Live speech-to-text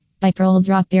Buy pearl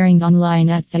drop earrings online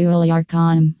at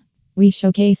theuliar.com. We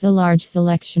showcase a large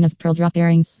selection of pearl drop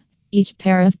earrings. Each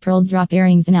pair of pearl drop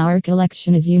earrings in our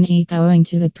collection is unique owing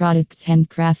to the product's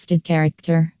handcrafted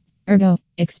character. Ergo,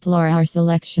 explore our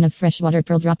selection of freshwater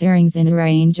pearl drop earrings in a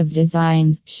range of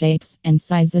designs, shapes, and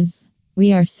sizes.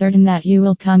 We are certain that you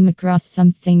will come across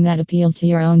something that appeals to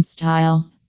your own style.